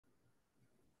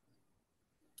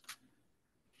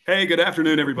Hey, good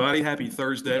afternoon, everybody. Happy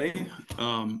Thursday.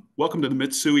 Welcome to the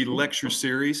Mitsui Lecture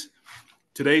Series.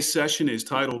 Today's session is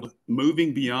titled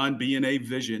Moving Beyond BNA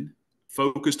Vision,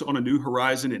 focused on a new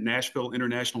horizon at Nashville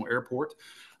International Airport.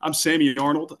 I'm Sammy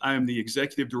Arnold. I am the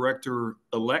Executive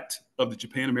Director-elect of the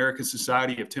Japan American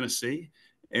Society of Tennessee,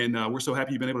 and we're so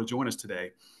happy you've been able to join us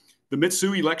today. The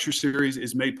Mitsui Lecture Series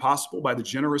is made possible by the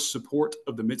generous support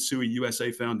of the Mitsui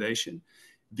USA Foundation.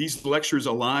 These lectures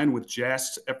align with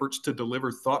JAST's efforts to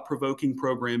deliver thought-provoking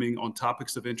programming on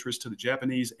topics of interest to the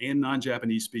Japanese and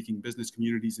non-Japanese speaking business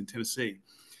communities in Tennessee.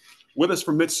 With us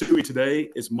from Mitsui today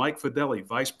is Mike Fedeli,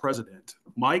 Vice President.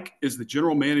 Mike is the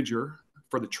General Manager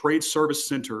for the Trade Service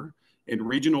Center and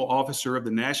Regional Officer of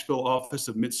the Nashville office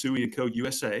of Mitsui & Co.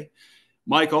 USA.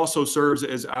 Mike also serves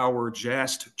as our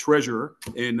JAST Treasurer,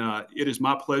 and it is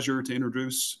my pleasure to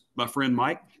introduce my friend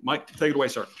Mike. Mike, take it away,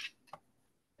 sir.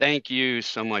 Thank you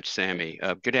so much, Sammy.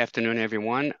 Good afternoon,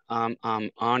 everyone. I'm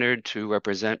honored to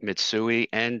represent Mitsui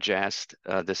and JAST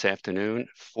this afternoon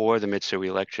for the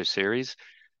Mitsui Lecture Series.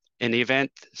 In the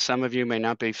event some of you may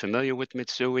not be familiar with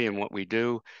Mitsui and what we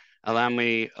do, allow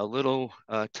me a little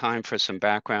time for some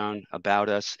background about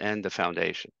us and the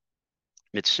foundation.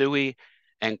 Mitsui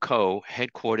 & Co.,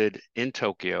 headquartered in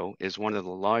Tokyo, is one of the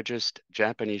largest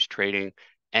Japanese trading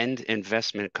and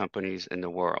investment companies in the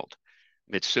world.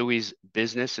 Mitsui's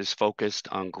business is focused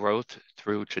on growth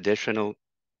through traditional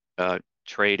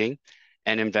trading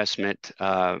and investment,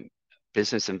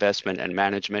 business investment and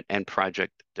management and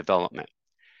project development.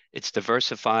 Its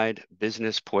diversified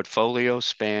business portfolio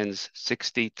spans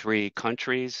 63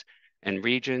 countries and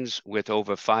regions with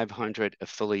over 500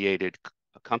 affiliated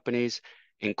companies,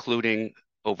 including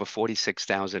over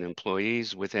 46,000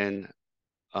 employees within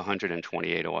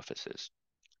 128 offices.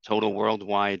 Total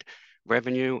worldwide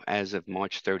revenue as of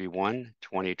March 31,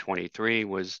 2023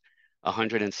 was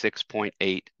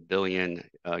 106.8 billion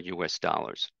US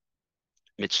dollars.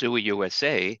 Mitsui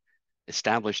USA,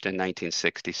 established in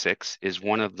 1966, is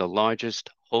one of the largest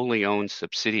wholly owned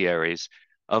subsidiaries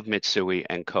of Mitsui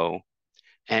 & Co.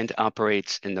 and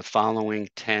operates in the following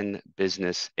 10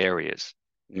 business areas: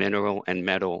 mineral and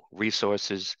metal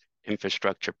resources,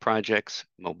 infrastructure projects,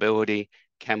 mobility,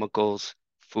 chemicals,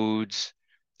 foods,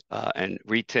 and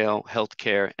retail,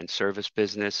 healthcare and service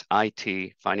business,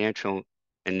 IT, financial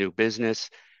and new business,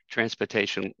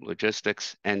 transportation,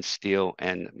 logistics, and steel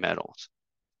and metals.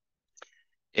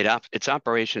 Its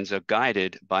operations are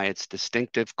guided by its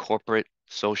distinctive corporate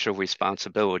social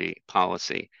responsibility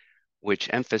policy, which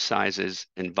emphasizes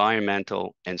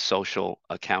environmental and social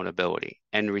accountability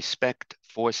and respect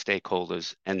for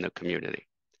stakeholders and the community.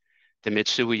 The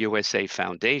Mitsui USA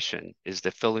Foundation is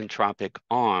the philanthropic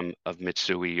arm of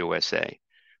Mitsui USA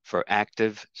for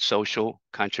active social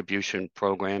contribution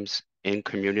programs in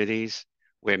communities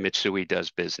where Mitsui does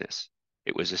business.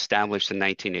 It was established in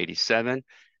 1987,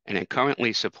 and it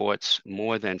currently supports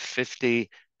more than 50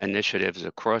 initiatives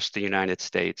across the United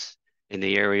States in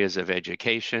the areas of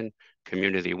education,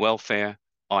 community welfare,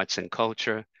 arts and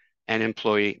culture, and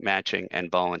employee matching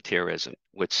and volunteerism,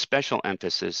 with special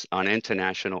emphasis on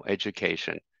international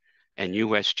education and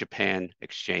U.S.-Japan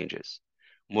exchanges.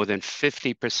 More than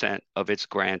 50% of its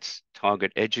grants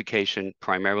target education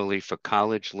primarily for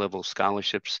college-level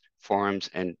scholarships, forums,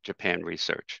 and Japan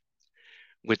research.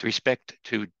 With respect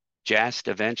to JAST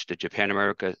events, the Japan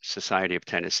American Society of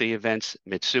Tennessee events,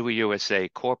 Mitsui USA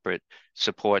Corporate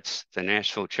supports the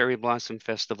Nashville Cherry Blossom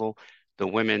Festival, the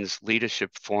Women's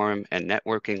Leadership Forum and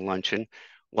Networking Luncheon,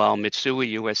 while Mitsui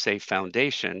USA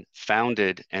Foundation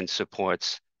founded and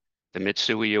supports the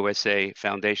Mitsui USA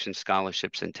Foundation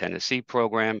Scholarships in Tennessee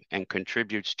program and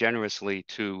contributes generously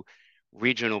to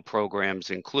regional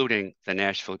programs, including the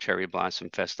Nashville Cherry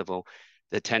Blossom Festival,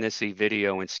 the Tennessee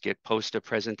Video and Skit Poster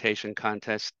Presentation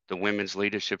Contest, the Women's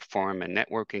Leadership Forum and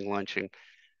Networking Luncheon,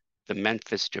 the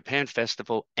Memphis Japan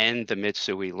Festival, and the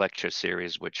Mitsui Lecture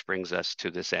Series, which brings us to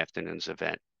this afternoon's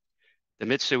event. The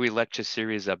Mitsui Lecture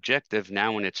Series objective,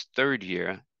 now in its third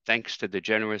year, thanks to the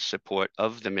generous support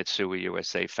of the Mitsui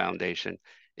USA Foundation,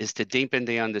 is to deepen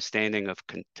the understanding of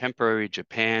contemporary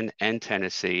Japan and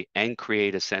Tennessee and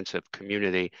create a sense of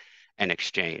community and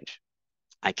exchange.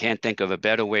 I can't think of a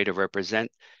better way to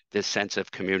represent this sense of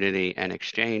community and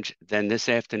exchange than this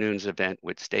afternoon's event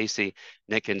with Stacey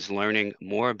Nickens learning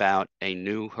more about a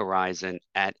new horizon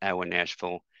at our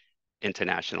Nashville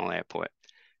International Airport.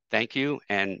 Thank you,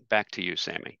 and back to you,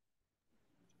 Sammy.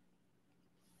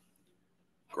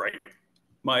 Great.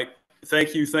 Mike,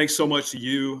 thank you. Thanks so much to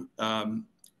you,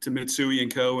 to Mitsui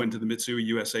 & Co. and to the Mitsui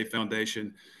USA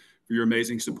Foundation for your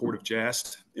amazing support of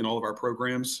JAST in all of our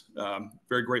programs.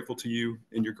 Very grateful to you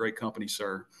and your great company,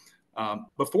 sir.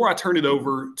 Before I turn it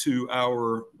over to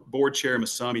our board chair,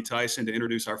 Masami Tyson, to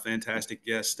introduce our fantastic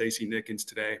guest, Stacey Nickens,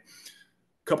 today,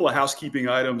 a couple of housekeeping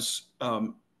items.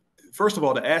 First of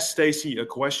all, to ask Stacey a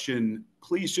question,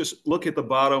 please just look at the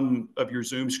bottom of your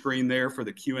Zoom screen there for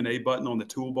the Q&A button on the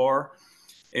toolbar.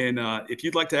 And if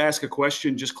you'd like to ask a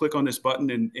question, just click on this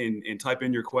button and type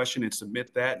in your question and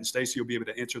submit that. And Stacey will be able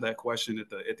to answer that question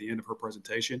at the end of her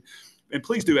presentation. And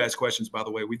please do ask questions, by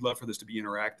the way. We'd love for this to be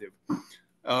interactive.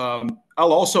 I'll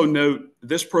also note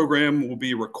this program will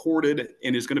be recorded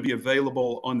and is going to be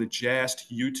available on the JAST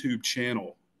YouTube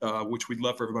channel, which we'd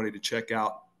love for everybody to check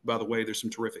out. By the way, there's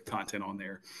some terrific content on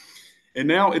there. And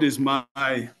now it is my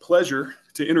pleasure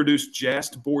to introduce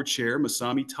JAST Board Chair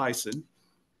Masami Tyson.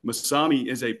 Masami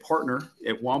is a partner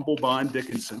at Womble Bond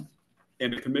Dickinson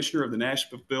and a commissioner of the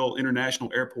Nashville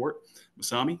International Airport.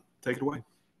 Masami, take it away.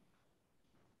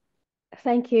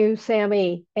 Thank you,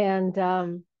 Sammy. And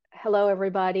hello,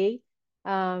 everybody.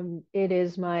 It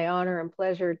is my honor and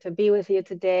pleasure to be with you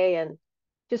today. And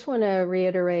just want to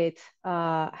reiterate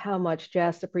how much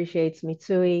JAST appreciates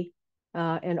Mitsui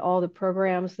and all the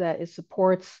programs that it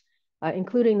supports,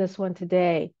 including this one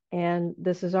today. And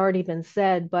this has already been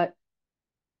said, but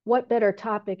what better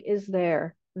topic is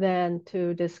there than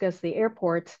to discuss the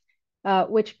airport,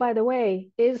 which, by the way,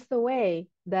 is the way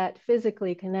that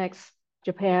physically connects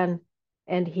Japan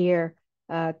and here,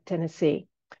 Tennessee.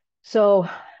 So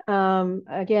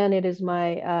again, it is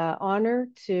my honor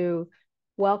to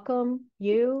welcome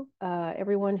you,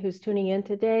 everyone who's tuning in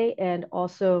today, and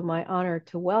also my honor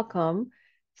to welcome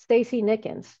Stacey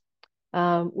Nickens.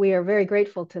 We are very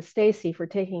grateful to Stacey for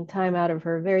taking time out of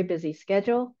her very busy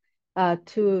schedule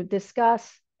to discuss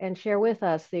and share with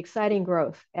us the exciting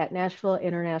growth at Nashville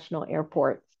International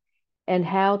Airport and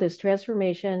how this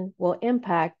transformation will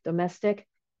impact domestic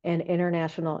and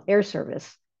international air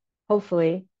service,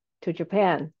 hopefully to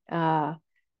Japan,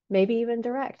 maybe even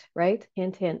direct, right?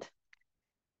 Hint, hint.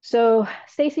 So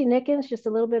Stacey Nickens, just a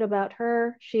little bit about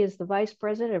her. She is the Vice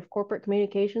President of Corporate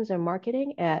Communications and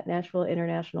Marketing at Nashville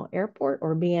International Airport,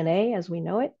 or BNA as we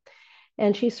know it.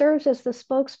 And she serves as the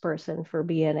spokesperson for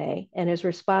BNA and is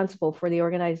responsible for the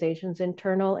organization's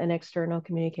internal and external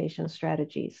communication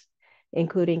strategies,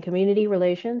 including community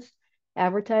relations,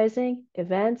 advertising,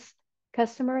 events,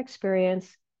 customer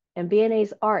experience, and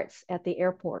BNA's Arts at the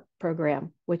Airport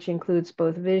program, which includes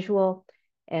both visual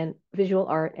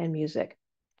art and music.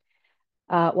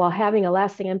 While having a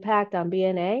lasting impact on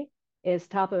BNA is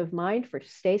top of mind for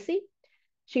Stacey,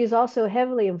 she is also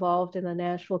heavily involved in the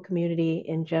Nashville community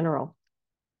in general.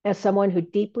 As someone who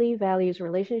deeply values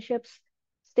relationships,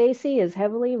 Stacey is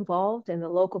heavily involved in the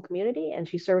local community and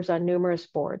she serves on numerous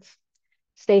boards.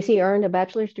 Stacey earned a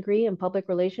bachelor's degree in public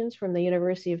relations from the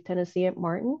University of Tennessee at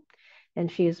Martin,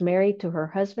 and she is married to her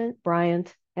husband,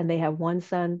 Bryant, and they have one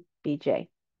son, BJ.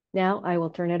 Now I will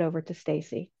turn it over to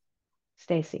Stacey.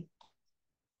 Stacey.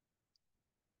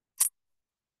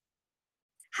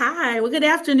 Hi, well, good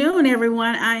afternoon,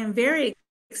 everyone. I am very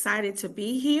excited to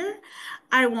be here.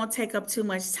 I won't take up too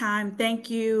much time. Thank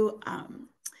you,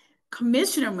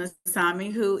 Commissioner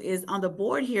Masami, who is on the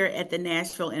board here at the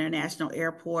Nashville International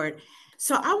Airport.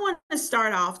 So I want to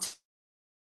start off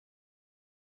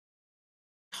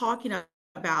talking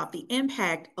about the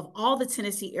impact of all the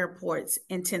Tennessee airports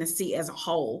in Tennessee as a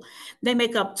whole. They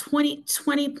make up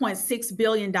 $20.6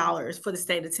 billion for the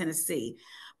state of Tennessee.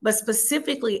 But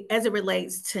specifically as it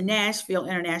relates to Nashville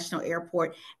International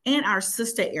Airport and our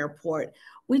sister airport,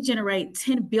 we generate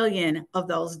 10 billion of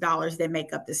those dollars that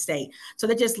make up the state. So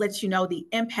that just lets you know the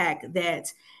impact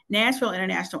that Nashville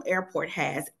International Airport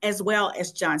has, as well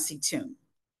as John C. Toome.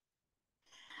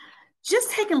 Just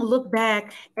taking a look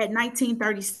back at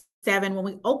 1937, when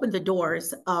we opened the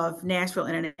doors of Nashville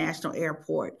International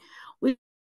Airport, we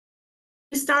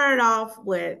started off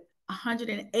with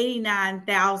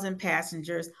 189,000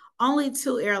 passengers, only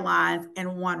 2 airlines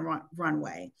and 1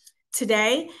 runway.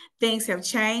 Today, things have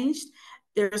changed.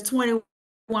 There's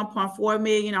 21.4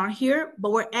 million on here,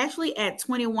 but we're actually at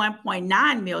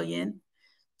 21.9 million,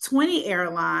 20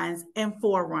 airlines and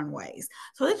 4 runways.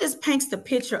 So that just paints the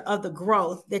picture of the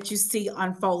growth that you see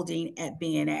unfolding at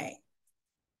BNA.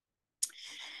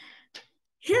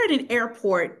 Here at an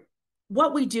airport,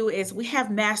 what we do is we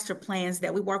have master plans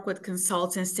that we work with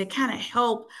consultants to kind of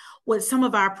help with some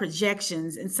of our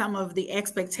projections and some of the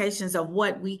expectations of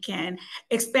what we can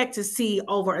expect to see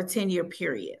over a 10-year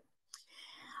period.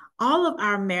 All of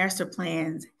our master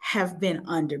plans have been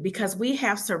under because we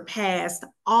have surpassed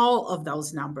all of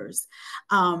those numbers,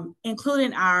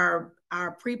 including our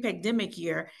pre-pandemic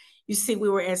year. You see, we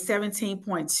were at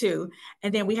 17.2,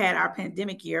 and then we had our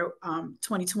pandemic year,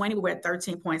 2020, we were at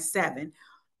 13.7.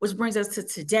 which brings us to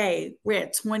today. We're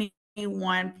at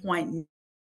 21.9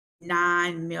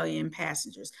 million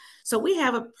passengers. So we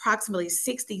have approximately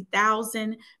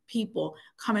 60,000 people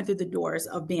coming through the doors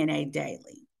of BNA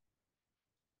daily.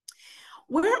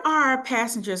 Where are our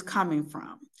passengers coming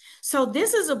from? So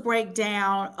this is a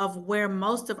breakdown of where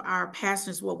most of our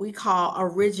passengers, what we call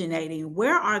originating,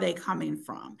 where are they coming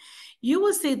from? You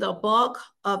will see the bulk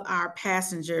of our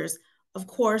passengers, of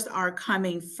course, are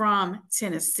coming from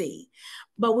Tennessee,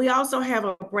 but we also have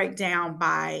a breakdown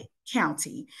by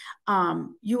county.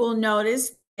 You will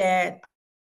notice that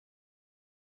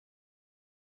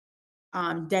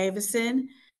Davidson,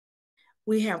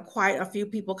 we have quite a few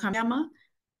people coming from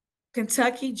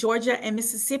Kentucky, Georgia, and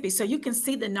Mississippi. So you can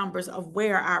see the numbers of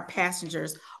where our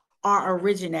passengers are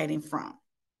originating from.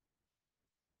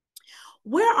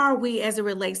 Where are we as it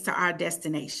relates to our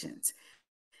destinations?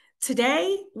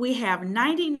 Today, we have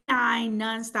 99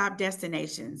 nonstop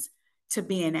destinations to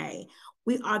BNA.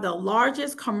 We are the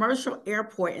largest commercial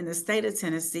airport in the state of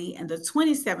Tennessee and the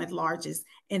 27th largest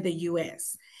in the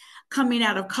US. Coming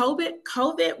out of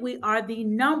COVID, we are the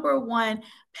 #1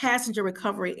 passenger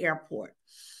recovery airport.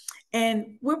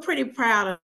 And we're pretty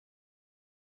proud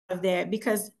of that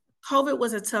because COVID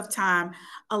was a tough time.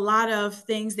 A lot of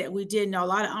things that we didn't know, a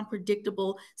lot of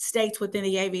unpredictable states within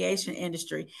the aviation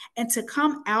industry. And to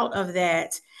come out of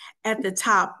that at the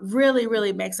top really,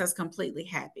 really makes us completely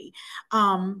happy.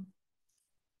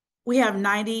 We have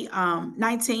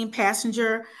 19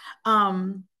 passenger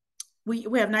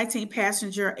we have 19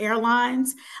 passenger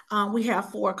airlines. We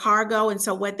have 4 cargo. And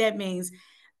so what that means,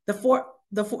 the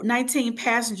 19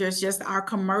 passengers, just our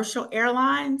commercial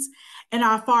airlines, and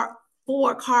our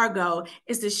 4 cargo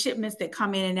is the shipments that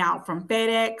come in and out from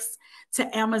FedEx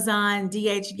to Amazon,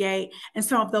 DHgate, and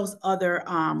some of those other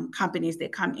companies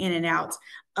that come in and out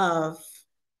of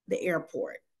the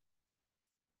airport.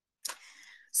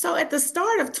 So at the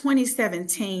start of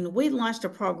 2017, we launched a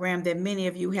program that many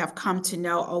of you have come to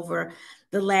know over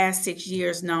the last 6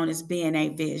 years, known as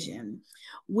BNA Vision.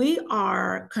 We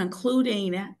are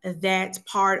concluding that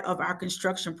part of our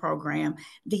construction program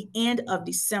the end of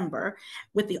December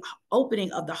with the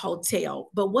opening of the hotel.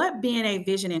 But what BNA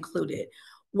Vision included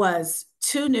was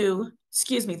 3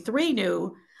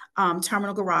 new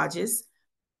terminal garages,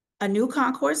 a new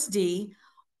Concourse D,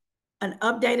 an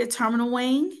updated terminal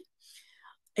wing,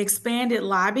 expanded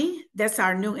lobby, that's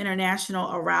our new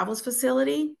international arrivals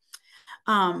facility,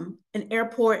 an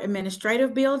airport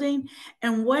administrative building,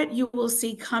 and what you will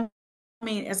see coming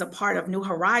as a part of New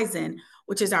Horizon,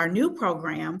 which is our new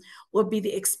program, will be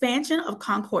the expansion of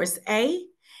Concourse A,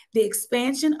 the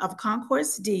expansion of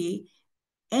Concourse D,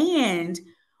 and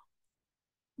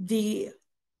the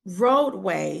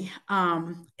roadway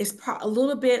is a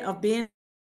little bit of BNA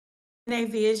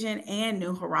Vision and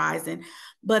New Horizon,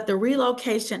 but the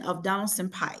relocation of Donaldson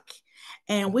Pike.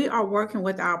 And we are working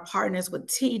with our partners with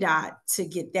TDOT to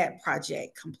get that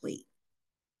project complete.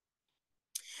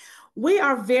 We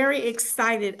are very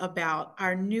excited about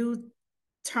our new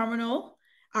terminal,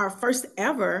 our first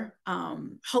ever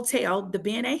hotel, the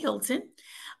BNA Hilton.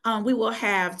 We will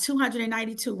have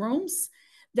 292 rooms.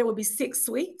 There will be 6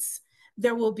 suites.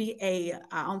 There will be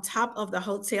on top of the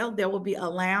hotel, there will be a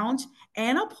lounge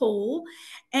and a pool.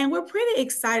 And we're pretty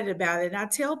excited about it. And I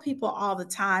tell people all the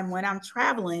time when I'm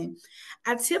traveling,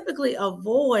 I typically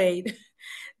avoid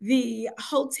the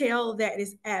hotel that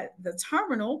is at the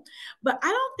terminal, but I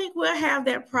don't think we'll have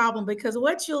that problem because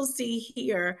what you'll see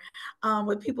here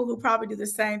with people who probably do the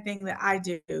same thing that I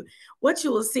do, what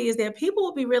you will see is that people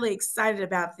will be really excited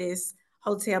about this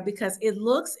hotel because it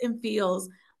looks and feels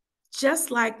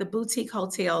just like the boutique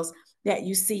hotels that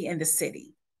you see in the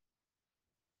city.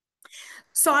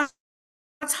 So I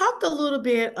talked a little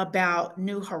bit about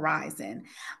New Horizon.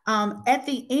 At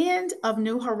the end of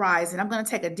New Horizon, I'm going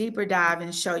to take a deeper dive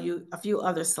and show you a few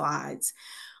other slides.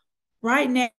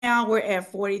 Right now, we're at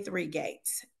 43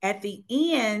 gates. At the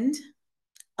end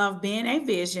of BNA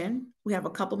Vision, we have a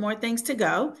couple more things to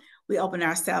go. We open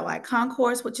our satellite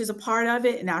concourse, which is a part of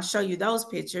it, and I'll show you those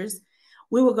pictures.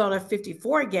 We will go to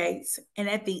 54 gates, and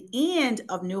at the end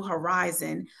of New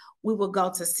Horizon, we will go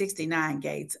to 69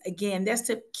 gates. Again, that's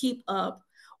to keep up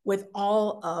with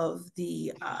all of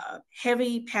the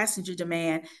heavy passenger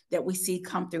demand that we see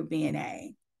come through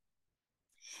BNA.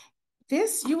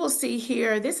 This you will see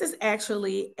here, this is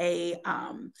actually a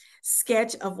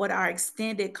sketch of what our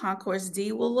extended Concourse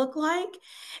D will look like.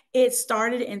 It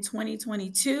started in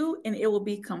 2022 and it will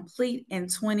be complete in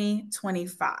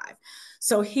 2025.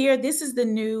 So here, this is the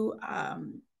new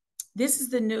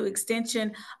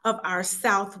extension of our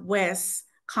Southwest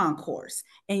Concourse,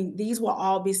 and these will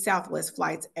all be Southwest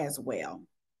flights as well.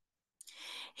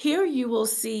 Here you will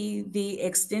see the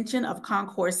extension of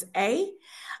Concourse A.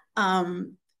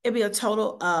 It'll be a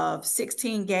total of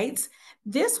 16 gates.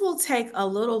 This will take a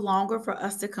little longer for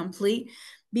us to complete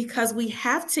because we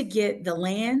have to get the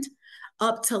land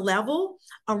up to level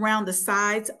around the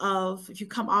sides of, if you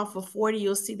come off of 40,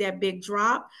 you'll see that big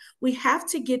drop. We have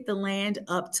to get the land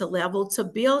up to level to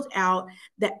build out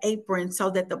the apron so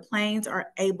that the planes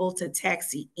are able to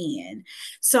taxi in.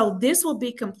 So this will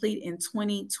be complete in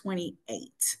 2028.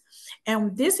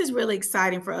 And this is really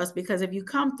exciting for us because if you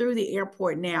come through the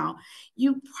airport now,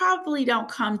 you probably don't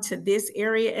come to this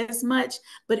area as much,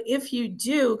 but if you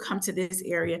do come to this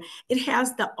area, it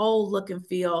has the old look and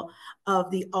feel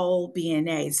of the old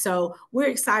BNA. So we're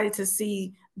excited to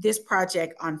see this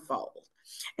project unfold.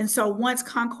 And so once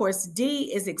Concourse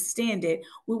D is extended,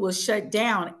 we will shut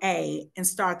down A and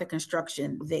start the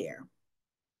construction there.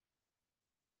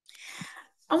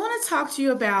 I want to talk to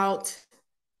you about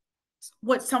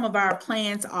what some of our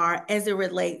plans are as it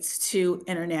relates to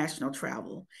international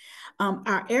travel.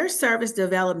 Our air service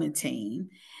development team,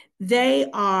 they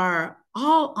are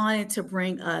all on it to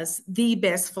bring us the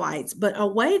best flights, but a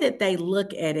way that they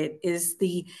look at it is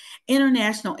the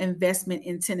international investment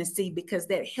in Tennessee, because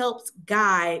that helps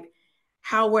guide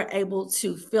how we're able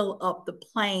to fill up the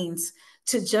planes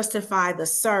to justify the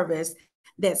service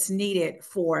that's needed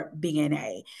for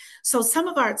BNA. So some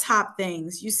of our top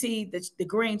things, you see the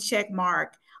green check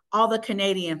mark, all the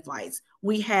Canadian flights,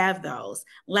 we have those.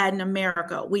 Latin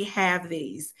America, we have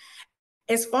these.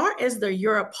 As far as the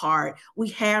Europe part, we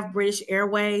have British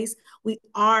Airways. We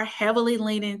are heavily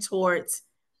leaning towards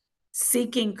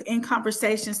seeking in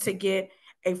conversations to get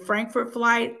a Frankfurt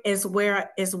flight as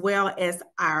well as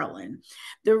Ireland.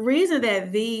 The reason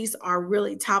that these are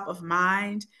really top of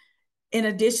mind, in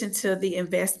addition to the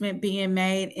investment being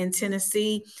made in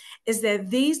Tennessee, is that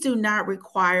these do not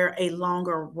require a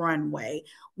longer runway.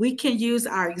 We can use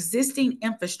our existing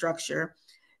infrastructure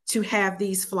to have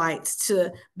these flights,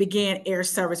 to begin air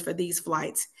service for these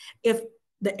flights, if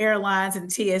the airlines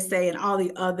and TSA and all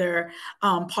the other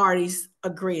parties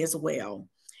agree as well.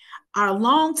 Our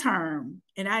long-term,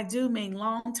 and I do mean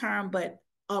long-term, but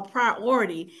a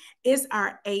priority, is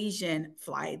our Asian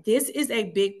flight. This is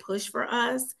a big push for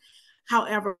us.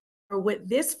 However, with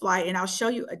this flight, and I'll show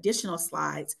you additional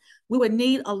slides, we would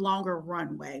need a longer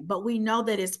runway, but we know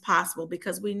that it's possible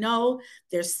because we know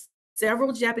there's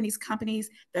several Japanese companies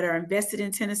that are invested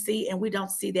in Tennessee, and we don't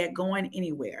see that going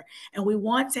anywhere. And we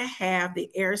want to have the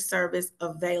air service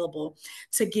available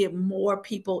to get more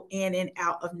people in and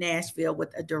out of Nashville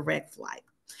with a direct flight.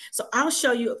 So I'll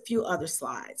show you a few other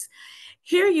slides.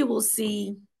 Here you will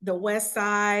see the west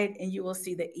side and you will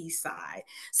see the east side.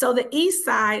 So the east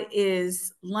side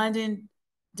is London,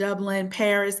 Dublin,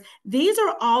 Paris. These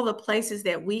are all the places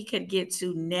that we could get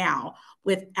to now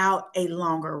without a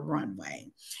longer runway.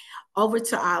 Over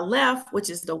to our left, which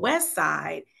is the west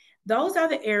side, those are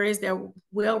the areas that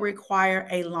will require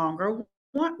a longer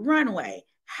runway.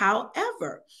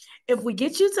 However, if we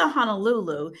get you to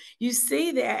Honolulu, you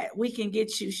see that we can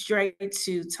get you straight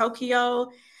to Tokyo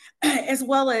as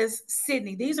well as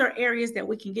Sydney. These are areas that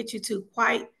we can get you to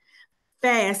quite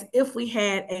fast if we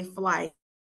had a flight,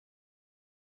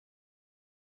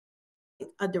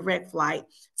 a direct flight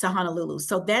to Honolulu.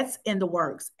 So that's in the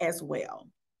works as well.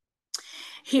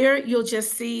 Here, you'll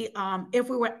just see if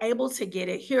we were able to get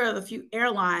it, here are the few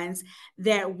airlines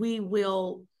that we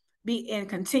will be in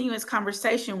continuous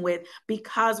conversation with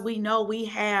because we know we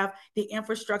have the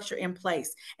infrastructure in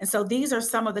place. And so these are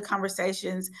some of the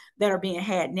conversations that are being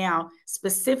had now,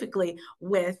 specifically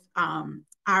with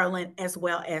Ireland as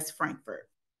well as Frankfurt.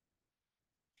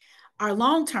 Our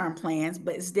long-term plans,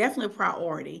 but it's definitely a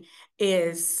priority,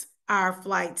 is our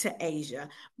flight to Asia.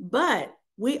 But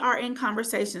we are in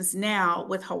conversations now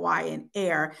with Hawaiian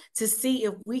Air to see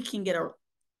if we can get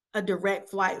a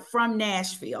direct flight from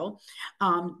Nashville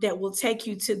that will take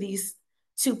you to these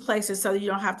two places so you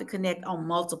don't have to connect on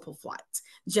multiple flights,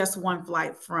 just one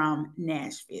flight from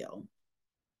Nashville.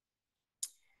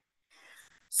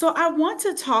 So I want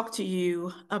to talk to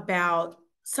you about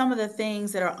some of the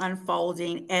things that are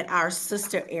unfolding at our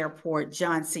sister airport,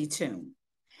 John C. Toome.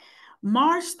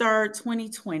 March 3rd,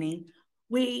 2020,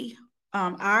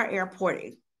 our airport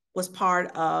was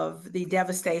part of the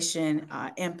devastation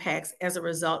impacts as a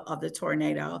result of the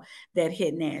tornado that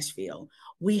hit Nashville.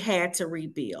 We had to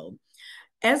rebuild.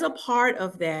 As a part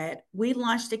of that, we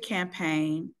launched a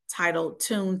campaign titled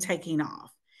Toome Taking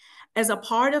Off. As a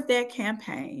part of that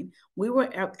campaign, we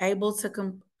were able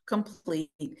to complete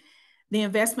the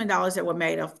investment dollars that were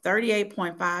made of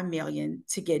 $38.5 million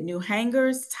to get new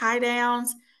hangars, tie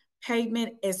downs,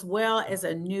 pavement, as well as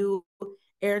a new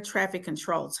air traffic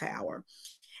control tower.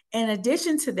 In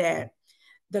addition to that,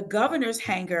 the governor's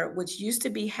hangar, which used to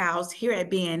be housed here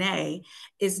at BNA,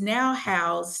 is now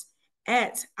housed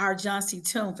at our John C.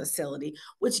 Toome facility,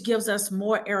 which gives us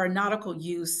more aeronautical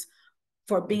use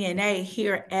for BNA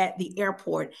here at the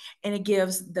airport. And it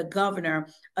gives the governor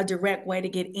a direct way to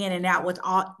get in and out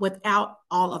without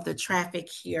all of the traffic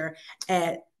here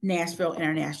at Nashville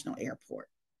International Airport.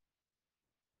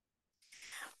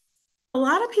 A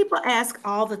lot of people ask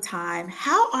all the time,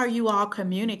 how are you all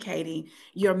communicating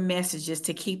your messages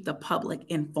to keep the public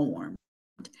informed?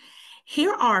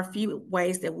 Here are a few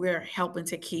ways that we're helping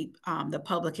to keep the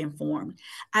public informed.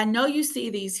 I know you see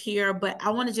these here, but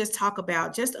I want to just talk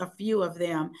about just a few of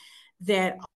them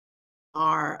that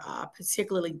are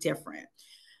particularly different.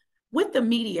 With the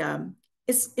media,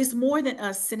 it's more than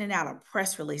us sending out a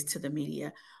press release to the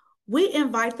media. We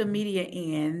invite the media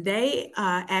in. They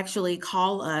actually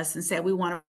call us and say, we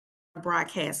want to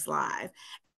broadcast live.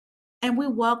 And we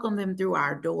welcome them through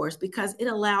our doors because it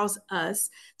allows us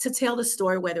to tell the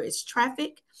story, whether it's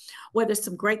traffic, whether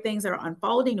some great things that are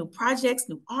unfolding, new projects,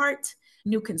 new art,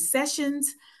 new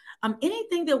concessions,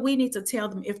 anything that we need to tell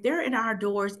them. If they're in our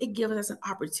doors, it gives us an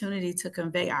opportunity to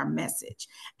convey our message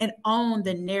and own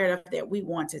the narrative that we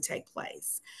want to take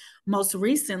place. Most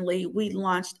recently, we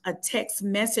launched a text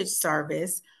message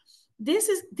service.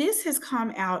 This has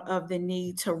come out of the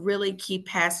need to really keep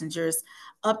passengers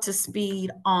up to speed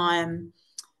on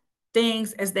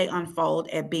things as they unfold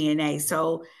at BNA.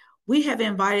 So we have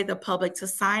invited the public to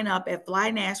sign up at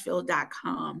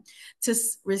flynashville.com to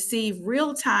receive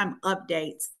real-time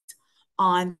updates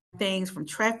on things from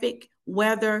traffic,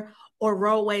 weather, or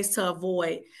roadways to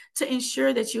avoid to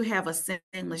ensure that you have a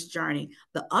seamless journey.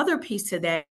 The other piece to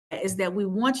that is that we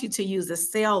want you to use the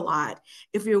cell lot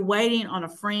if you're waiting on a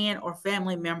friend or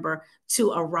family member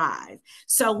to arrive.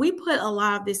 So we put a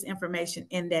lot of this information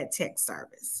in that text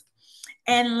service.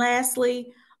 And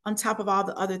lastly, on top of all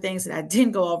the other things that I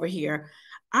didn't go over here,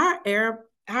 our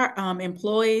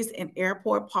employees and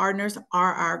airport partners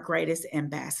are our greatest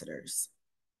ambassadors.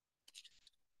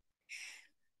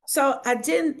 So I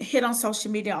didn't hit on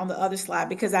social media on the other slide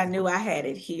because I knew I had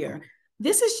it here.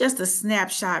 This is just a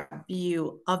snapshot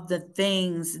view of the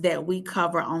things that we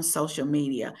cover on social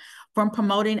media, from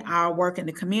promoting our work in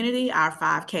the community, our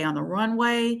 5K on the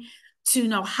runway, to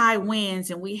high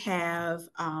winds. And we have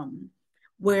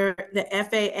where the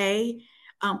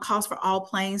FAA calls for all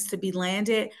planes to be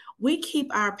landed. We keep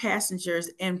our passengers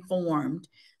informed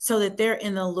so that they're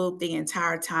in the loop the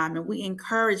entire time. And we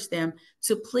encourage them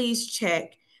to please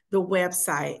check the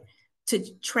website to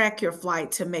track your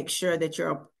flight to make sure that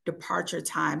your departure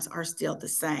times are still the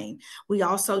same. We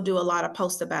also do a lot of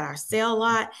posts about our sale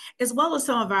lot, as well as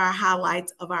some of our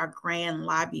highlights of our grand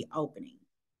lobby opening.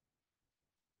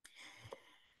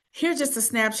 Here's just a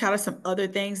snapshot of some other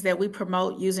things that we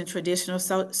promote using traditional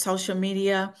social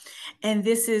media. And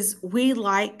we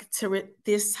like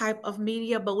this type of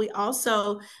media, but we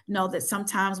also know that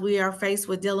sometimes we are faced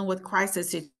with dealing with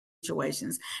crisis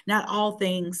situations. Not all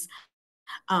things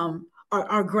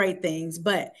are great things,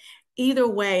 but either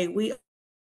way, we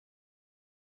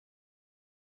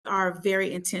are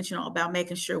very intentional about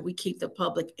making sure we keep the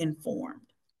public informed.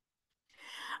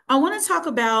 I want to talk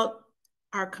about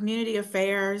our community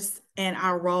affairs and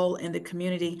our role in the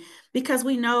community, because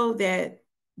we know that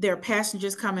there are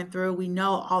passengers coming through. We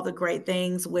know all the great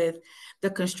things with the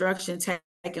construction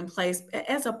taking place.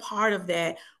 As a part of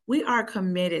that, we are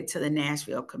committed to the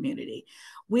Nashville community.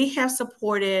 We have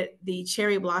supported the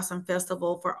Cherry Blossom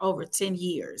Festival for over 10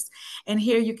 years. And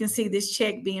here you can see this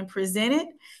check being presented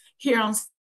here on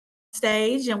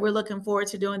stage, and we're looking forward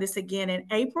to doing this again in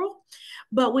April.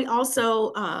 But we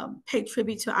also pay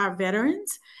tribute to our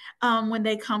veterans when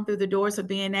they come through the doors of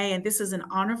BNA, and this is an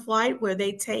honor flight where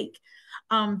they take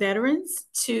veterans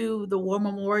to the war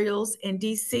memorials in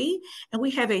DC, and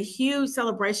we have a huge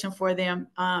celebration for them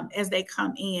as they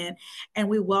come in, and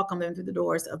we welcome them through the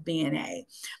doors of BNA.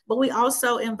 But we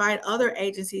also invite other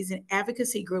agencies and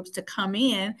advocacy groups to come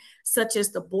in, such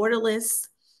as the Borderless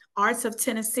Arts of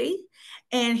Tennessee.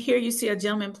 And here you see a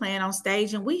gentleman playing on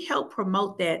stage, and we help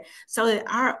promote that so that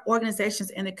our organizations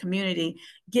in the community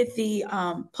get the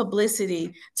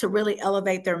publicity to really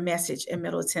elevate their message in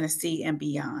Middle Tennessee and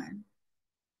beyond.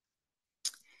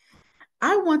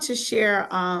 I want to share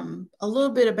a little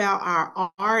bit about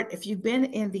our art. If you've been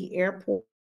in the airport,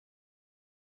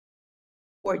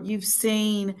 you've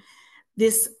seen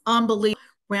this unbelievable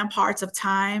ramparts of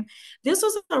time. This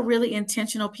was a really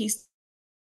intentional piece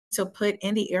to put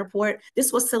in the airport.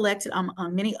 This was selected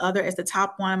on many other as the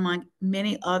top one among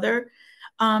many other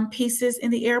pieces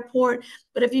in the airport.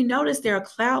 But if you notice, there are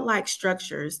cloud-like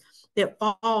structures that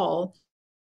fall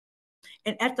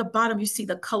And at the bottom, you see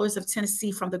the colors of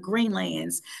Tennessee, from the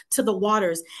greenlands to the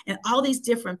waters, and all these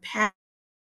different patterns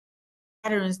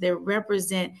that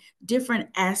represent different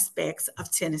aspects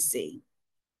of Tennessee.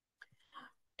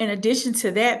 In addition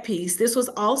to that piece, this was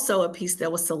also a piece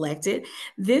that was selected.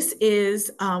 This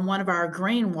is one of our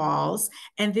green walls,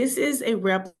 and this is a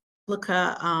replica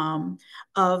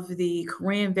of the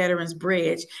Korean Veterans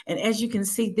Bridge. And as you can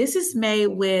see, this is made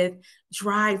with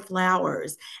dried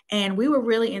flowers. And we were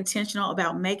really intentional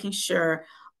about making sure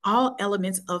all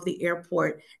elements of the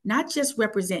airport not just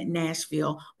represent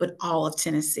Nashville, but all of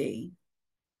Tennessee.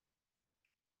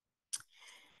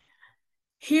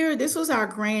 Here, this was our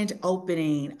grand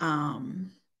opening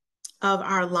of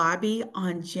our lobby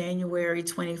on January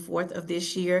 24th of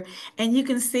this year. And you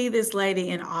can see this lady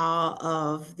in awe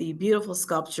of the beautiful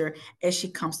sculpture as she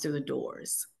comes through the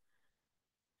doors.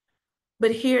 But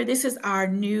here, this is our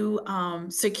new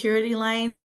security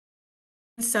lane.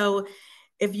 So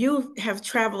if you have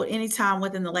traveled anytime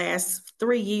within the last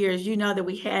 3 years, you know that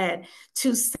we had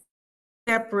two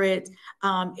separate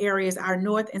areas, our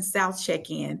north and south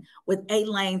check-in, with 8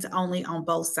 lanes only on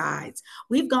both sides.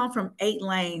 We've gone from 8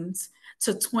 lanes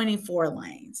to 24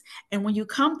 lanes. And when you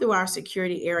come through our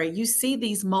security area, you see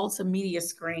these multimedia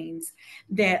screens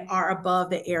that are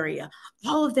above the area.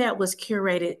 All of that was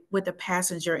curated with the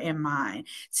passenger in mind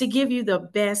to give you the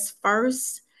best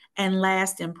first and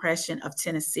last impression of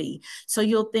Tennessee. So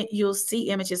you'll see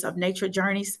images of nature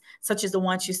journeys, such as the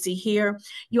ones you see here.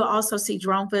 You'll also see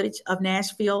drone footage of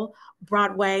Nashville,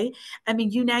 Broadway. I mean,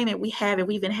 you name it, we have it.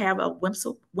 We even have a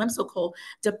whimsical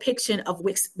depiction of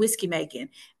whiskey making,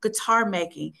 guitar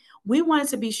making. We wanted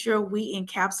to be sure we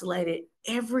encapsulated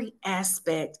every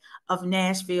aspect of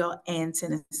Nashville and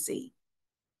Tennessee.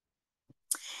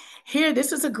 Here,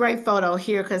 this is a great photo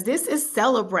here because this is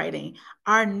celebrating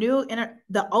our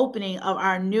the opening of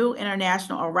our new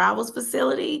international arrivals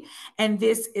facility. And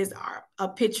this is a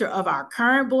picture of our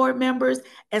current board members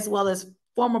as well as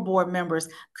former board members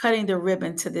cutting the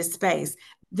ribbon to this space.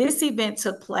 This event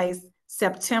took place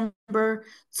September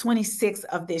 26th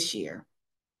of this year.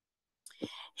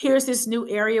 Here's this new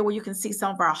area where you can see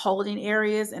some of our holding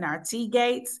areas and our T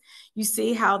gates. You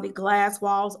see how the glass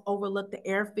walls overlook the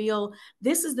airfield.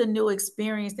 This is the new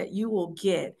experience that you will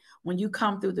get when you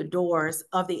come through the doors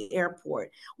of the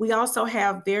airport. We also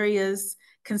have various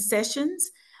concessions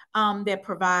that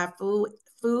provide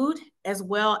food as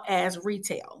well as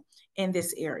retail in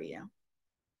this area.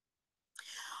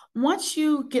 Once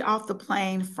you get off the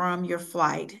plane from your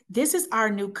flight, this is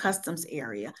our new customs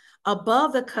area.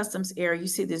 Above the customs area, you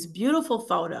see this beautiful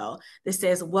photo that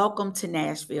says, "Welcome to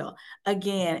Nashville."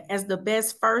 Again, as the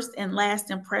best first and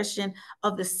last impression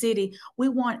of the city, we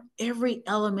want every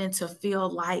element to feel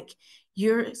like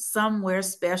you're somewhere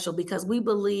special because we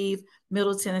believe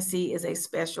Middle Tennessee is a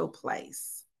special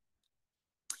place.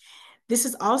 This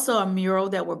is also a mural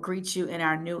that will greet you in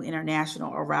our new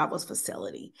international arrivals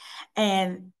facility.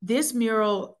 And this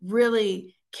mural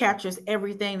really captures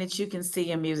everything that you can see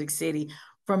in Music City,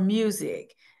 from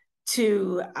music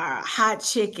to hot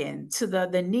chicken, to the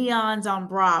neons on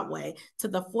Broadway, to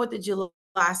the 4th of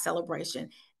July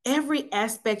celebration. Every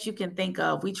aspect you can think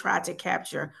of, we tried to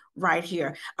capture right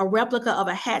here. A replica of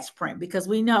a Hatch print, because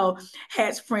we know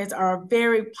Hatch prints are a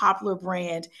very popular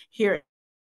brand here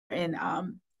in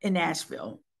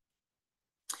Nashville.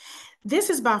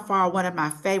 This is by far one of my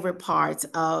favorite parts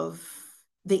of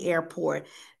the airport.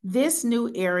 This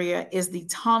new area is the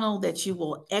tunnel that you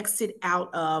will exit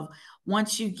out of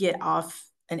once you get off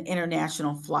an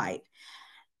international flight.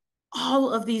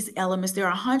 All of these elements, there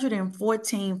are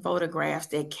 114 photographs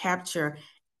that capture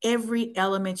every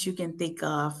element you can think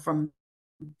of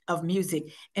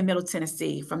music in Middle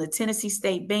Tennessee, from the Tennessee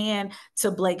State Band to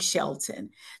Blake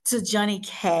Shelton to Johnny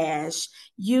Cash,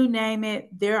 you name it,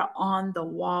 they're on the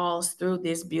walls through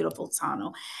this beautiful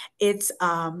tunnel. It's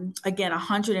again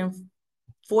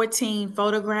 114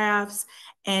 photographs,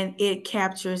 and it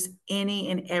captures any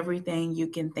and everything you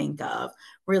can think of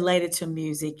related to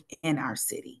music in our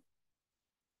city.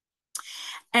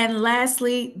 And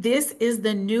lastly, this is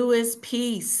the newest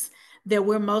piece that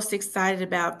we're most excited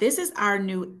about. This is our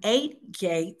new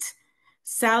 8-gate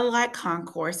satellite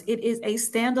concourse. It is a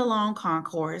standalone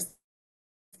concourse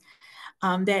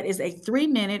that is a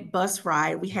 3-minute bus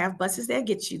ride. We have buses that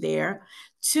get you there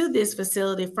to this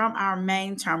facility from our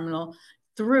main terminal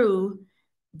through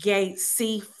gate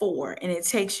C4, and it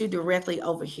takes you directly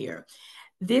over here.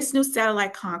 This new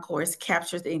satellite concourse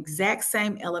captures the exact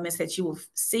same elements that you will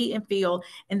see and feel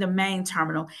in the main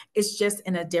terminal. It's just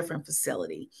in a different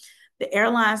facility. The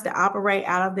airlines that operate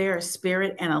out of there are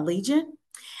Spirit and Allegiant.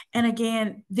 And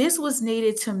again, this was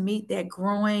needed to meet that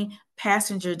growing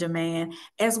passenger demand,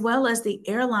 as well as the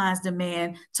airlines'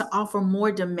 demand to offer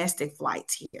more domestic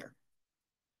flights here.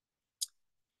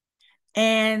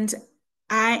 And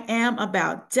I am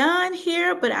about done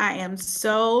here, but I am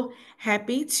so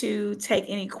happy to take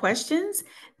any questions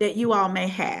that you all may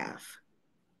have.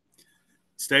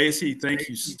 Stacey, thank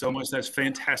you so much. That's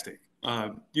fantastic.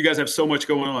 You guys have so much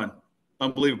going on.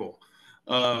 Unbelievable.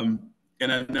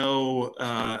 And I know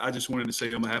I just wanted to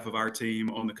say on behalf of our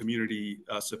team on the community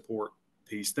support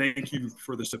piece, thank you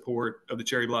for the support of the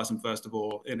Cherry Blossom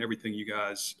Festival and everything you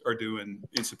guys are doing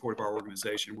in support of our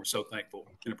organization. We're so thankful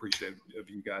and appreciative of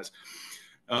you guys.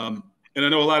 And I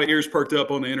know a lot of ears perked up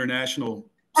on the international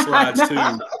slides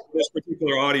too, this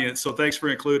particular audience. So thanks for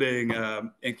including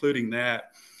that.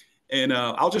 And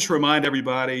I'll just remind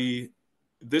everybody,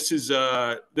 this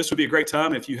would be a great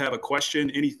time if you have a question,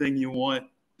 anything you want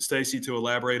Stacey to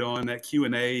elaborate on. That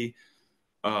Q&A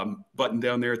button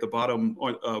down there at the bottom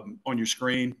on your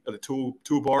screen, the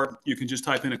toolbar. You can just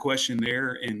type in a question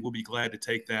there, and we'll be glad to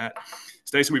take that.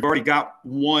 Stacey, we've already got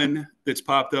one that's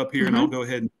popped up here, and I'll go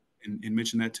ahead and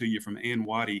mention that to you from Ann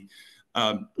Waddy.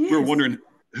 Yes. We're wondering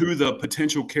who the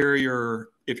potential carrier,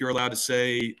 if you're allowed to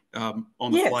say, on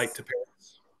the flight to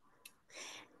Paris.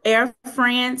 Air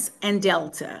France and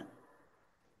Delta.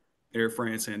 Air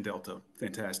France and Delta.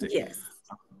 Fantastic. Yes.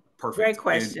 Perfect. Great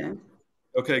question.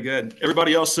 Okay, good.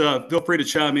 Everybody else, feel free to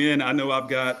chime in. I know I've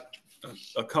got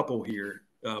a couple here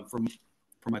from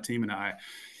my team and I.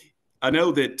 I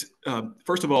know that,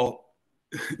 first of all,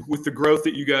 with the growth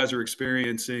that you guys are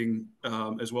experiencing,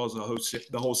 as well as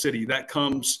the whole city, that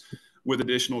comes with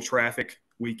additional traffic.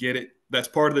 We get it. That's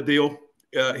part of the deal.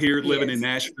 Here living in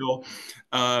Nashville.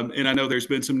 And I know there's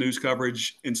been some news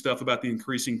coverage and stuff about the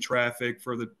increasing traffic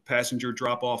for the passenger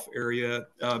drop-off area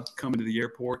coming to the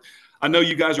airport. I know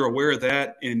you guys are aware of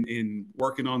that and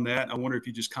working on that. I wonder if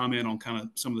you just comment on kind of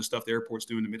some of the stuff the airport's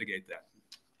doing to mitigate that.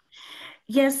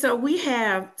 Yes, so we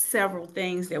have several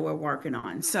things that we're working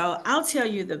on. So I'll tell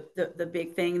you the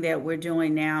big thing that we're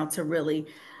doing now to really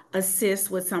assist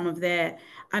with some of that.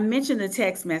 I mentioned the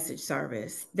text message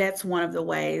service. That's one of the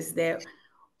ways that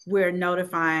we're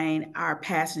notifying our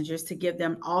passengers to give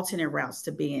them alternate routes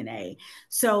to BNA.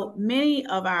 So many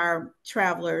of our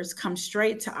travelers come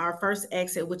straight to our first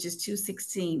exit, which is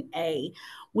 216A.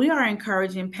 We are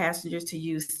encouraging passengers to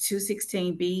use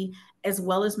 216B as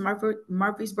well as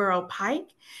Murfreesboro Pike,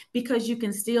 because you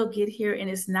can still get here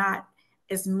and it's not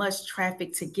as much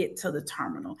traffic to get to the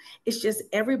terminal. It's just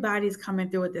everybody's coming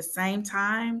through at the same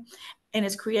time, and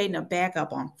it's creating a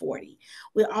backup on 40.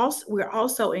 We're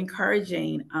also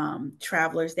encouraging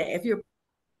travelers that if you're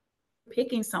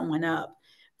picking someone up,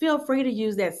 feel free to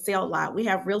use that cell lot. We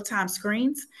have real-time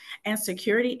screens and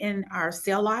security in our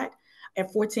cell lot at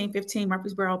 1415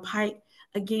 Murfreesboro Pike,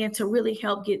 again, to really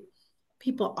help get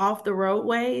people off the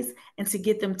roadways and to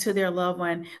get them to their loved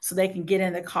one so they can get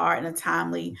in the car in a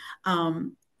timely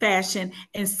fashion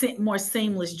and more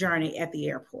seamless journey at the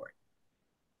airport.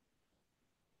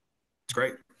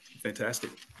 Great.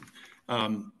 Fantastic.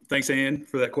 Thanks, Ann,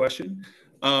 for that question.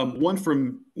 One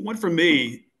from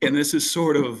me, and this is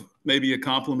sort of maybe a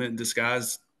compliment in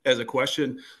disguise as a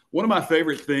question. One of my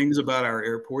favorite things about our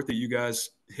airport that you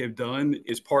guys have done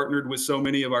is partnered with so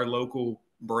many of our local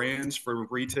brands for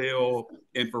retail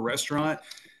and for restaurant.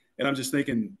 And I'm just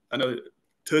thinking, I know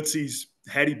Tootsie's,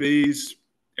 Hattie B's,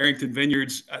 Arrington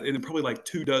Vineyards, and then probably like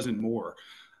 24 more.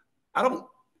 I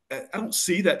don't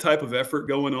see that type of effort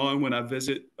going on when I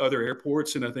visit other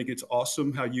airports, and I think it's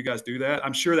awesome how you guys do that.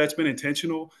 I'm sure that's been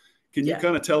intentional. Can you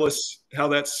kind of tell us how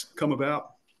that's come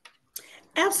about?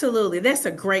 Absolutely. That's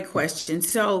a great question.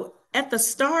 So at the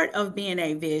start of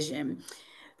BNA Vision,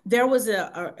 there was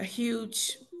a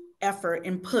huge effort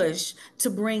and push to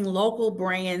bring local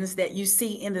brands that you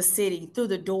see in the city through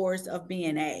the doors of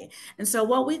BNA. And so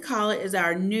what we call it is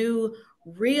our new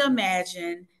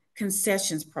reimagined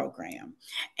concessions program.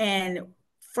 And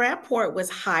Fraport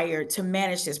was hired to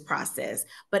manage this process,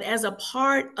 but as a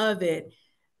part of it,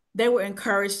 they were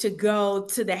encouraged to go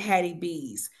to the Hattie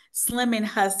B's, Slim and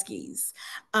Huskies,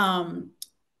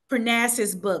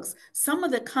 Parnassus Books, some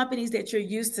of the companies that you're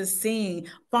used to seeing,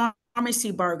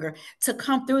 Pharmacy Burger, to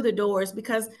come through the doors,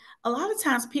 because a lot of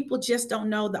times people just don't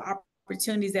know the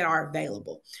opportunities that are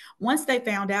available. Once they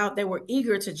found out, they were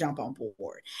eager to jump on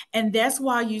board. And that's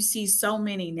why you see so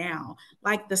many now,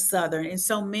 like the Southern and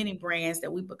so many brands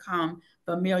that we become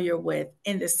familiar with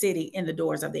in the city, in the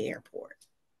doors of the airport.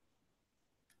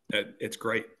 It's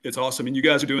great. It's awesome. And you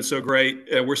guys are doing so great.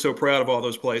 And we're so proud of all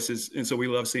those places. And so we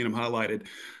love seeing them highlighted.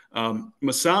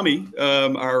 Masami,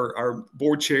 our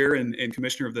board chair and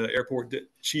commissioner of the airport,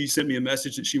 she sent me a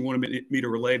message that she wanted me to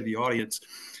relay to the audience.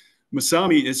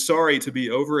 Masami is sorry to be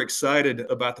overexcited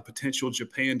about the potential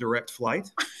Japan direct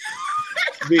flight.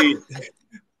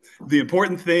 The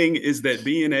important thing is that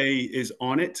BNA is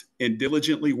on it and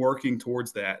diligently working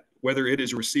towards that, whether it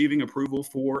is receiving approval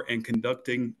for and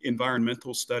conducting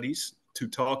environmental studies to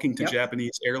talking to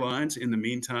Japanese airlines in the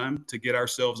meantime to get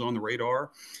ourselves on the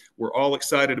radar. We're all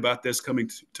excited about this coming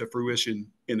to fruition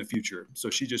in the future. So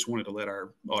she just wanted to let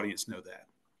our audience know that.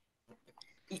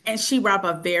 And she brought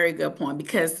up a very good point,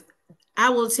 because I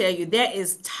will tell you that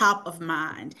is top of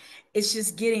mind. It's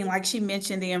just getting, like she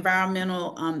mentioned, the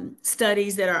environmental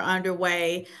studies that are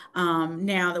underway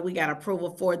now that we got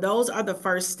approval for. Those are the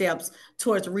first steps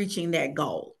towards reaching that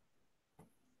goal.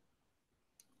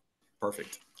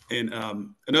 Perfect. And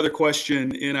another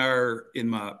question in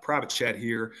my private chat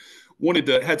here,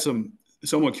 had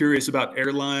someone curious about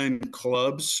airline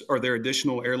clubs. Are there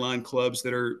additional airline clubs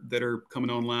that are coming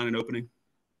online and opening?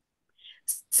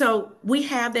 So we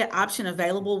have that option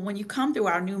available. When you come through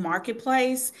our new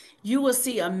marketplace, you will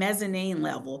see a mezzanine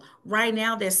level. Right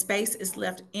now, that space is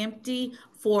left empty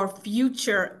for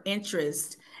future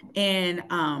interest in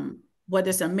whether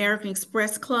it's American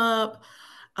Express Club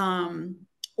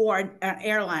or an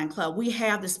airline club. We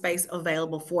have the space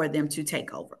available for them to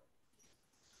take over.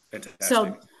 Fantastic.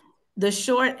 So the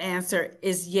short answer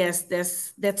is yes,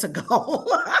 that's a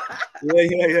goal.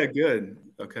 Yeah, good.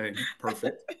 Okay,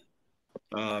 perfect.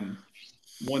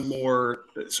 One more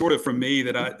sort of from me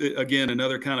that again,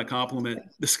 another kind of compliment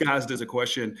disguised as a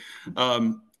question.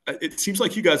 It seems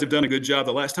like you guys have done a good job.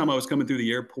 The last time I was coming through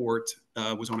the airport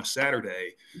was on a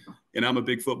Saturday, and I'm a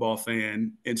big football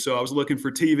fan. And so I was looking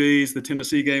for TVs. The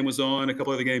Tennessee game was on, a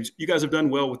couple other games. You guys have done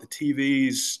well with the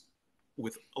TVs,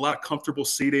 with a lot of comfortable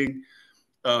seating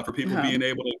for people being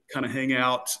able to kind of hang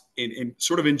out and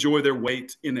sort of enjoy their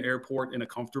wait in the airport in a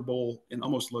comfortable and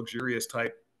almost luxurious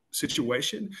type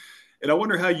situation. And I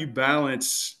wonder how you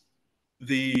balance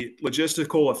the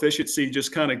logistical efficiency,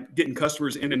 just kind of getting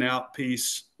customers in and out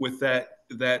piece with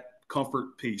that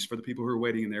comfort piece for the people who are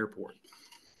waiting in the airport.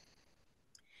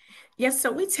 Yes,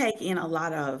 so we take in a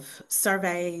lot of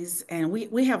surveys, and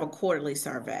we have a quarterly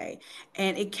survey,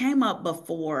 and it came up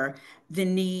before the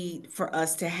need for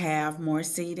us to have more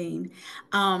seating.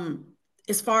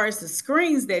 As far as the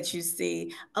screens that you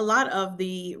see, a lot of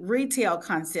the retail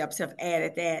concepts have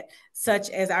added that, such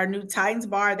as our new Titans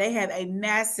bar. They have a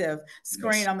massive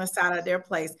screen on the side of their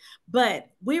place. But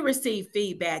we received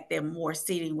feedback that more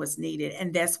seating was needed,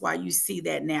 and that's why you see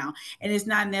that now. And it's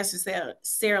not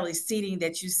necessarily seating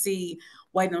that you see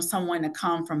waiting on someone to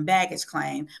come from baggage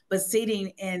claim, but seating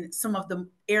in some of the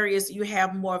areas you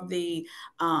have more of the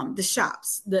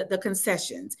shops, the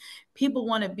concessions. People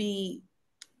want to be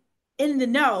in the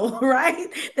know, right?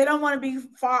 They don't want to be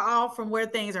far off from where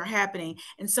things are happening.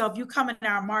 And so if you come in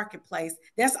our marketplace,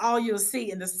 that's all you'll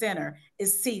see in the center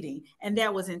is seating. And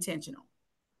that was intentional.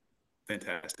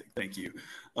 Fantastic. Thank you.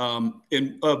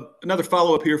 And another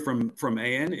follow-up here from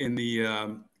Anne in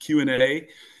the Q&A.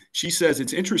 She says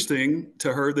it's interesting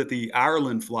to her that the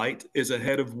Ireland flight is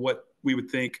ahead of what we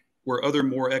would think were other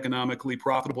more economically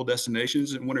profitable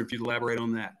destinations. And wonder if you'd elaborate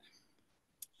on that.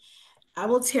 I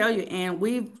will tell you, Anne,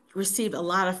 we've received a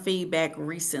lot of feedback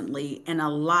recently and a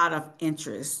lot of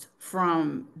interest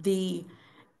from the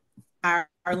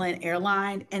Ireland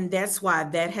airline, and that's why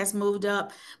that has moved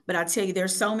up. But I tell you,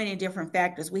 there's so many different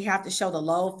factors. We have to show the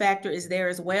load factor is there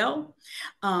as well.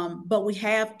 But we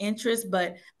have interest,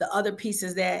 but the other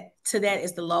pieces that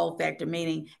is the load factor,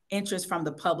 meaning interest from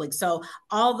the public. So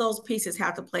all those pieces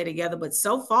have to play together. But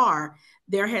so far,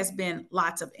 there has been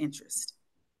lots of interest.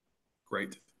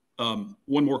 Great.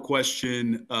 One more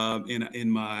question in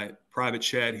my private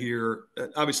chat here.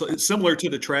 Obviously, it's similar to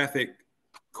the traffic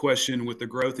question with the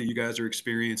growth that you guys are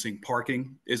experiencing.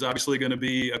 Parking is obviously going to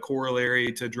be a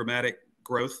corollary to dramatic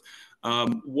growth.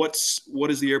 What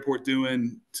is the airport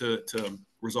doing to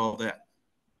resolve that?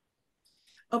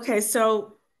 Okay,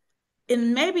 so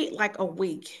in maybe like a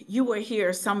week, you will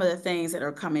hear some of the things that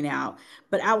are coming out,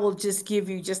 but I will just give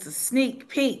you just a sneak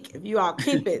peek. If you all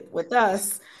keep it with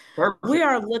us, Perfect. we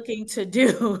are looking to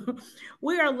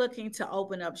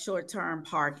open up short-term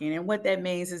parking. And what that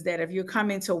means is that if you're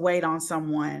coming to wait on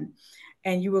someone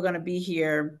and you were going to be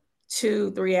here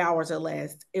 2-3 hours or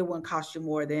less, it wouldn't cost you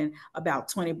more than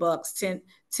about $20,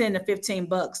 10 to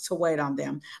 $15 to wait on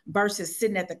them versus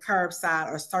sitting at the curbside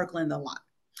or circling the lot.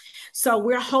 So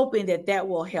we're hoping that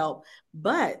will help.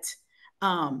 But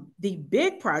the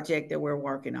big project that we're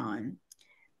working on,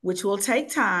 which will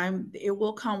take time, it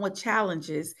will come with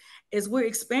challenges, is we're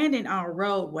expanding our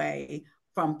roadway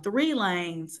from 3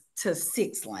 lanes to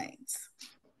 6 lanes.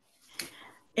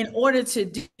 In order to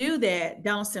do that,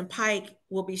 Donaldson Pike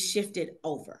will be shifted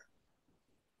over.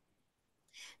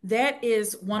 That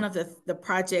is one of the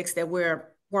projects that we're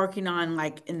working on,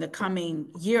 like in the coming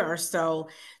year or so,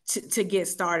 to get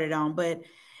started on. But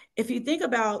if you think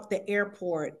about the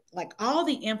airport, like all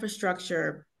the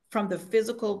infrastructure from the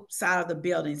physical side of the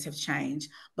buildings have changed,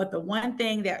 but the one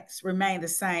thing that's remained the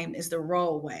same is the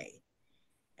roadway.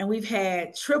 And we've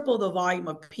had triple the volume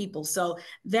of people. So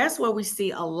that's where we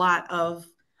see a lot of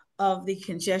the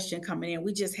congestion coming in.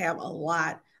 We just have a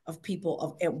lot of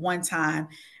people at one time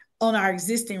on our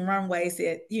existing runways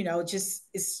that, just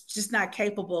it's just not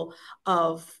capable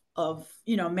of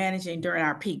managing during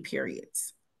our peak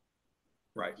periods.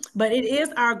 Right. But it is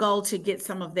our goal to get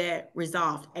some of that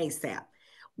resolved ASAP.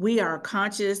 We are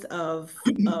conscious of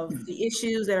the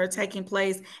issues that are taking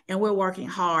place, and we're working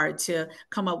hard to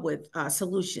come up with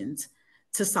solutions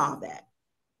to solve that.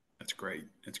 That's great.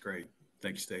 That's great.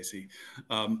 Thank you, Stacey.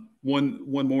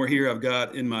 One more here I've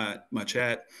got in my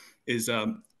chat is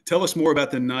tell us more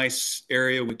about the nice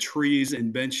area with trees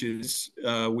and benches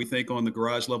we think on the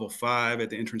garage level 5 at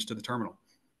the entrance to the terminal.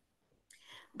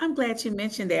 I'm glad you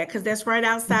mentioned that because that's right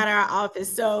outside our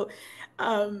office. So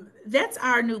that's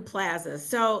our new plaza.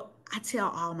 So I tell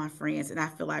all my friends, and I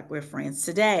feel like we're friends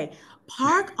today,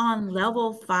 park on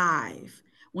level 5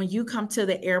 when you come to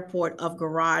the airport of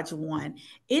Garage 1.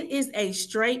 It is a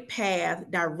straight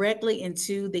path directly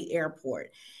into the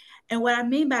airport. And what I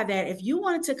mean by that, if you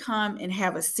wanted to come and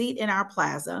have a seat in our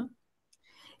plaza,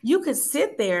 you could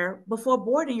sit there before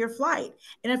boarding your flight.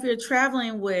 And if you're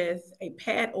traveling with a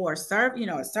pet or a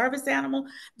service animal,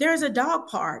 there's a dog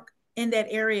park in that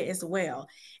area as well.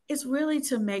 It's really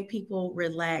to make people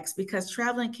relax because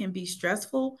traveling can be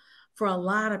stressful for a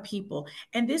lot of people.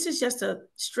 And this is just a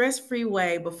stress-free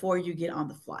way before you get on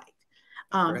the flight.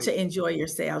 To enjoy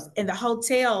yourselves. And the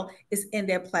hotel is in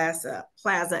that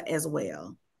plaza as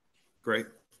well. Great.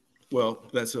 Well,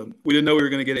 we didn't know we were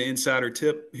going to get an insider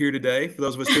tip here today. For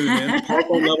those of us tuning in, park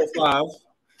on level 5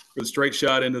 with a straight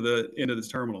shot into the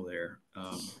terminal there.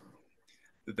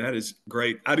 That is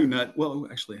great. I do not. Well,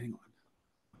 actually, hang on.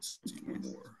 Let's see one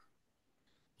more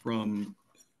from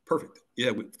perfect.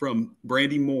 Yeah, from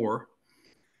Brandy Moore.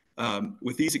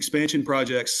 With these expansion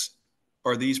projects,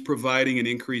 are these providing an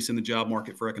increase in the job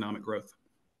market for economic growth?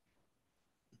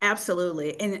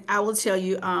 Absolutely, and I will tell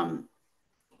you.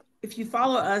 If you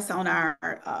follow us on our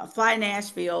Fly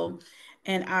Nashville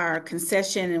and our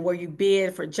concession and where you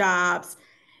bid for jobs,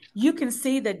 you can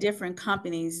see the different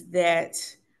companies that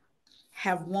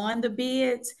have won the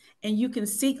bids, and you can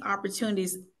seek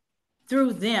opportunities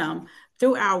through them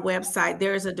through our website.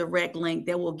 There's a direct link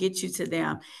that will get you to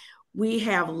them. We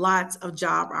have lots of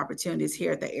job opportunities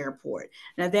here at the airport.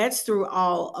 Now that's through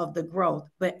all of the growth,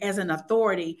 but as an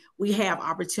authority, we have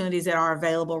opportunities that are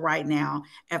available right now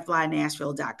at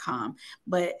flynashville.com.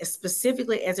 But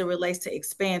specifically as it relates to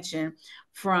expansion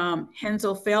from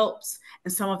Hensel Phelps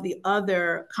and some of the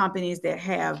other companies that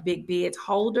have big bids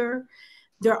holder,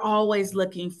 they're always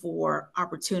looking for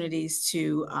opportunities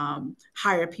to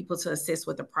hire people to assist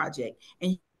with the project.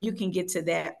 And you can get to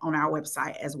that on our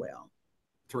website as well.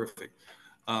 Terrific.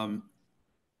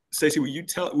 Stacey,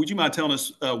 would you mind telling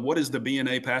us what is the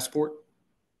BNA passport?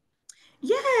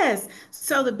 Yes.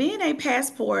 So the BNA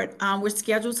passport, we're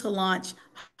scheduled to launch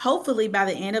hopefully by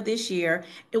the end of this year.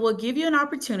 It will give you an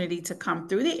opportunity to come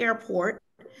through the airport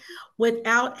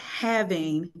without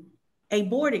having a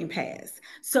boarding pass.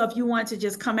 So if you want to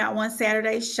just come out one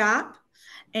Saturday, shop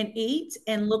and eat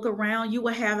and look around, you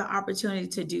will have the opportunity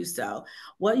to do so.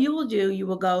 What you will do, you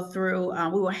will go through,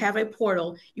 we will have a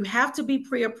portal. You have to be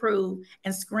pre-approved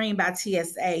and screened by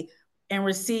TSA and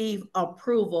receive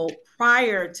approval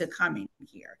prior to coming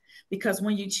here. Because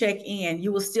when you check in,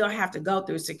 you will still have to go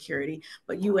through security,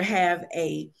 but you will have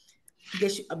a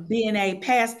BNA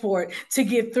passport to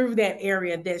get through that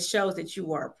area that shows that you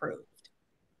were approved.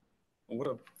 What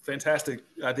a fantastic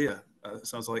idea.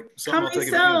 Sounds like something Coming I'll take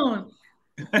advantage of.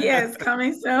 Yes,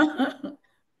 coming soon.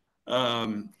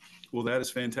 Well, that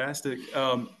is fantastic.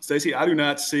 Stacey, I do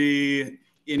not see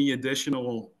any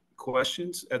additional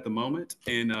questions at the moment,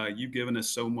 and you've given us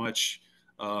so much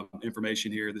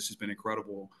information here. This has been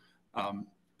incredible.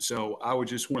 So I would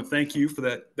just want to thank you for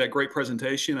that great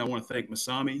presentation. I want to thank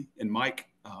Masami and Mike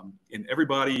and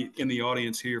everybody in the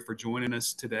audience here for joining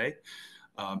us today.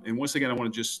 And once again, I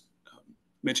want to just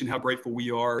mention how grateful we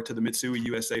are to the Mitsui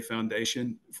USA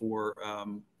Foundation for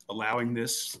allowing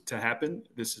this to happen,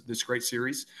 this great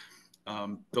series.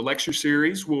 The lecture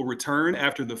series will return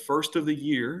after the first of the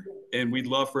year, and we'd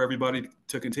love for everybody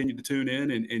to continue to tune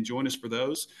in and join us for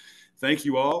those. Thank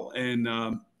you all, and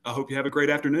I hope you have a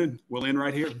great afternoon. We'll end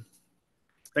right here.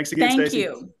 Thanks again, Stacey.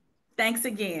 Thank you. Thanks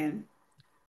again.